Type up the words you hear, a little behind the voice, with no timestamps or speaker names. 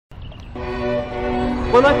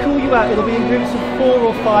When I call you out, it'll be in groups of 4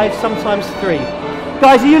 or 5, sometimes 3.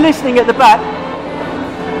 Guys, are you listening at the back?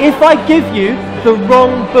 If I give you the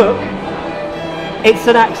wrong book, it's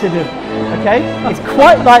an accident, okay? It's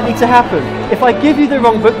quite likely to happen. If I give you the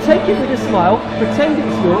wrong book, take it with a smile, pretend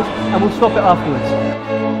it's yours, and we'll swap it afterwards.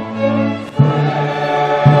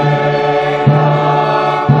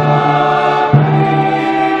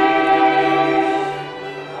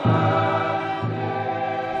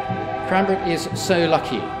 Cranbrook is so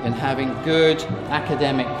lucky in having good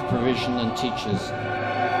academic provision and teachers.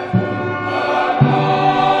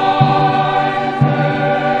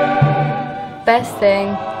 Best thing,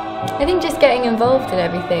 I think just getting involved in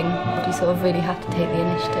everything. You sort of really have to take the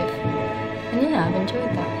initiative. And yeah, I've enjoyed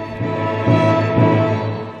that.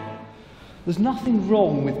 There's nothing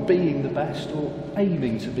wrong with being the best or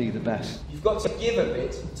aiming to be the best. You've got to give a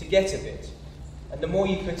bit to get a bit. And the more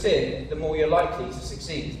you put in, the more you're likely to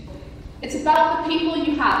succeed. It's about the people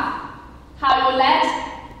you have, how you're led,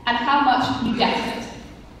 and how much you get it.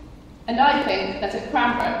 And I think that at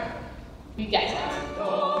Cranbrook, we get it.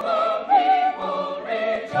 All the people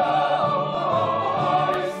rejoice.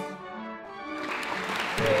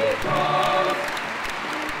 Rejoice.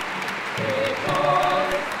 Rejoice.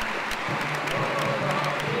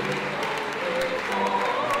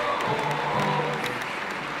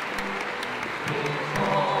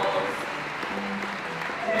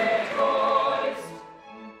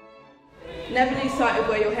 Never lose sight of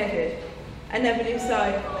where you're headed, and never lose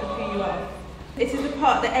sight of who you are. It is the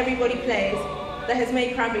part that everybody plays that has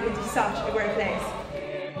made Cranbrook into such a great place.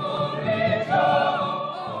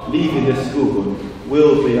 Leaving this school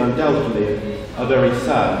will be undoubtedly a very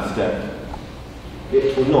sad step.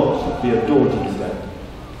 It will not be a daunting step.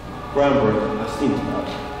 Cranbrook has seen to that.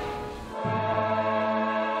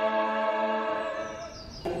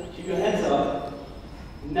 Keep your heads up,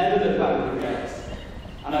 never look back with regrets.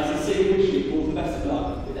 And I sincerely wish you all the best of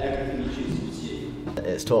luck with everything you choose to pursue.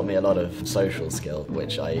 It's taught me a lot of social skill,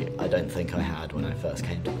 which I don't think I had when I first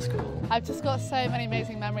came to the school. I've just got so many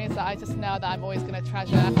amazing memories that I just know that I'm always going to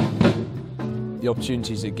treasure. The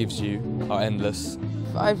opportunities it gives you are endless.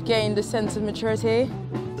 I've gained a sense of maturity.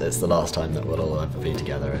 It's the last time that we'll all ever be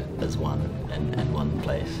together as one in one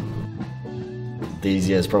place. These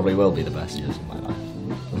years probably will be the best years of my life.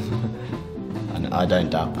 And I don't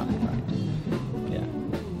doubt that.